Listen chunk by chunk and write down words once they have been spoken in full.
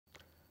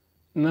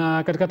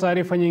Na katika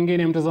taarifa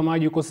nyingine,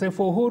 mtazamaji,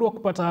 ukosefu wa uhuru wa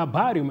kupata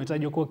habari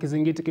umetajwa kuwa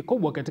kizingiti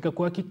kikubwa katika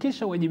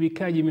kuhakikisha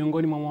uwajibikaji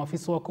miongoni mwa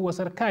maafisa wakuu wa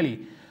serikali.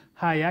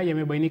 Haya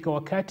yamebainika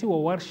wakati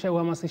wa warsha ya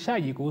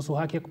uhamasishaji kuhusu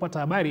haki ya kupata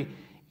habari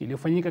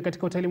iliyofanyika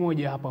katika hoteli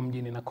moja hapa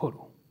mjini Nakuru.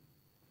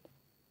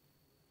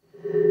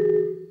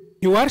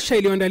 Ni warsha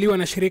iliyoandaliwa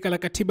na shirika la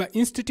Katiba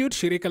Institute,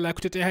 shirika la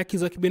kutetea haki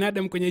za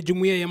kibinadamu kwenye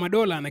Jumuiya ya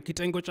Madola na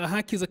kitengo cha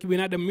haki za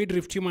kibinadamu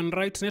Midrift Human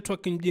Rights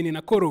Network mjini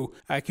Nakuru.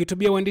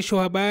 Akihutubia waandishi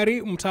wa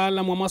habari,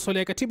 mtaalamu wa masuala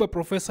ya katiba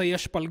Profesa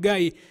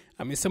Gai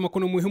amesema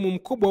kuna umuhimu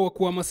mkubwa wa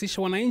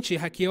kuhamasisha wananchi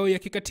haki yao ya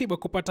kikatiba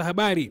kupata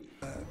habari.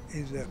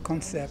 Is a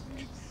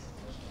concept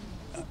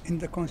in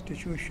the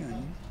Constitution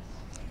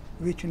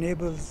which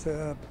enables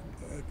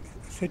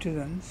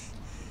citizens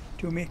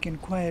to make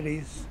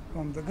inquiries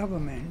from the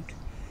government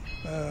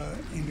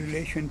in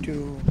relation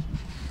to,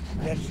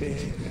 let's say,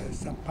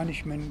 some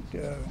punishment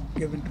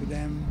given to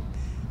them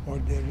or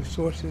their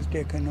resources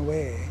taken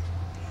away.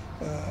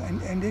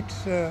 And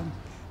its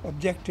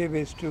objective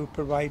is to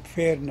provide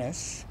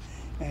fairness,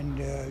 and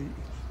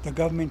the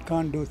government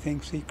can't do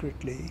things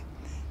secretly.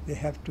 They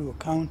have to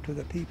account to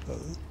the people.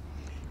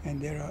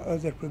 And there are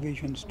other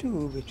provisions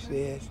too which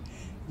says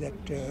that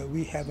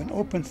we have an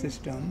open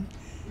system.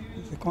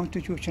 The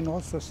Constitution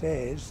also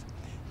says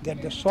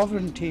that the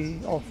sovereignty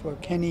of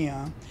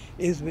Kenya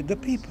is with the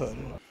people.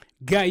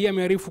 Gai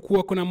amearifu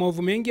kuwa kuna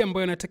maovu mengi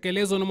ambayo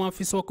yanatekelezwa na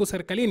maafisa wakuu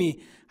serikalini,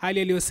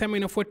 hali aliyosema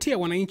inafuatia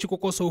wananchi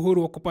kukosa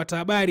uhuru wa kupata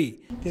habari.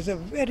 There's a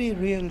very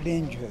real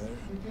danger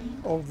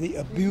of the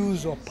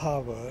abuse of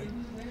power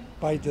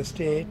by the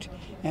state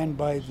and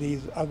by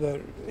these other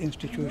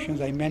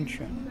institutions I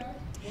mentioned.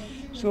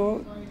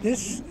 So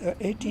this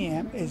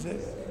ATM is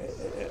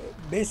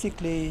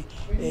basically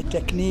a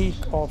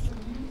technique of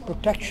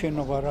protection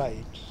of our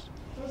rights,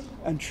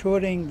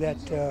 ensuring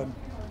that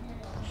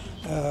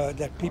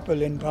that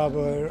people in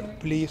power,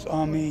 police,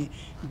 army,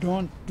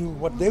 don't do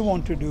what they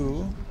want to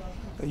do,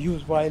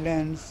 use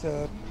violence,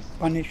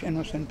 punish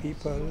innocent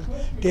people,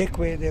 take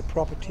away their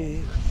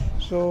property.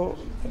 So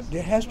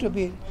there has to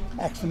be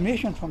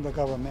explanation from the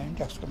government,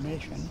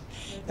 explanation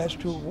as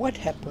to what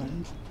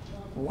happened,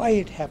 why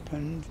it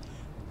happened,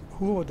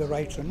 who are the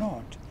rights or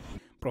not.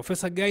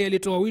 Profesa Gai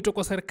alitoa wito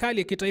kwa serikali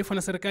ya kitaifa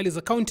na serikali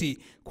za kaunti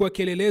kuwa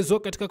kielelezo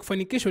katika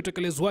kufanikisha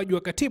utekelezwaji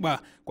wa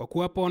katiba kwa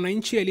kuwapa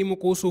wananchi elimu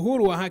kuhusu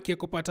uhuru wa haki ya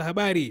kupata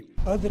habari.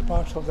 Other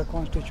parts of the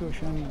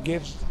Constitution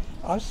gives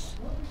us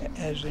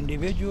as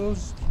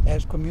individuals,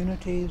 as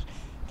communities,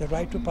 the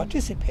right to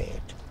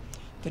participate.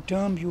 The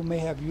term you may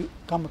have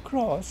come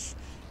across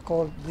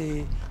called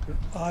the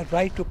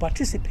right to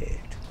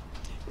participate.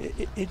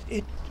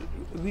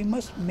 We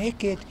must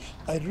make it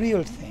a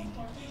real thing.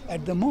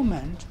 At the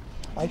moment,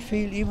 I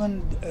feel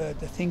even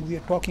the thing we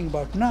are talking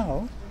about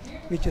now,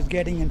 which is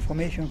getting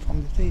information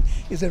from the state,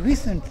 is a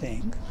recent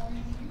thing,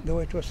 though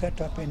it was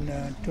set up in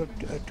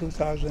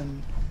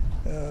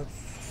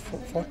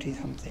 2040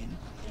 something.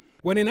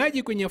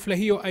 Wanenaji kwenye hafla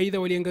hiyo aidha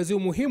waliangazia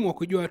umuhimu wa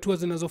kujua hatua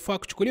zinazofaa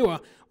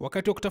kuchukuliwa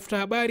wakati wa kutafuta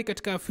habari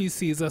katika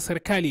afisi za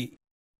serikali.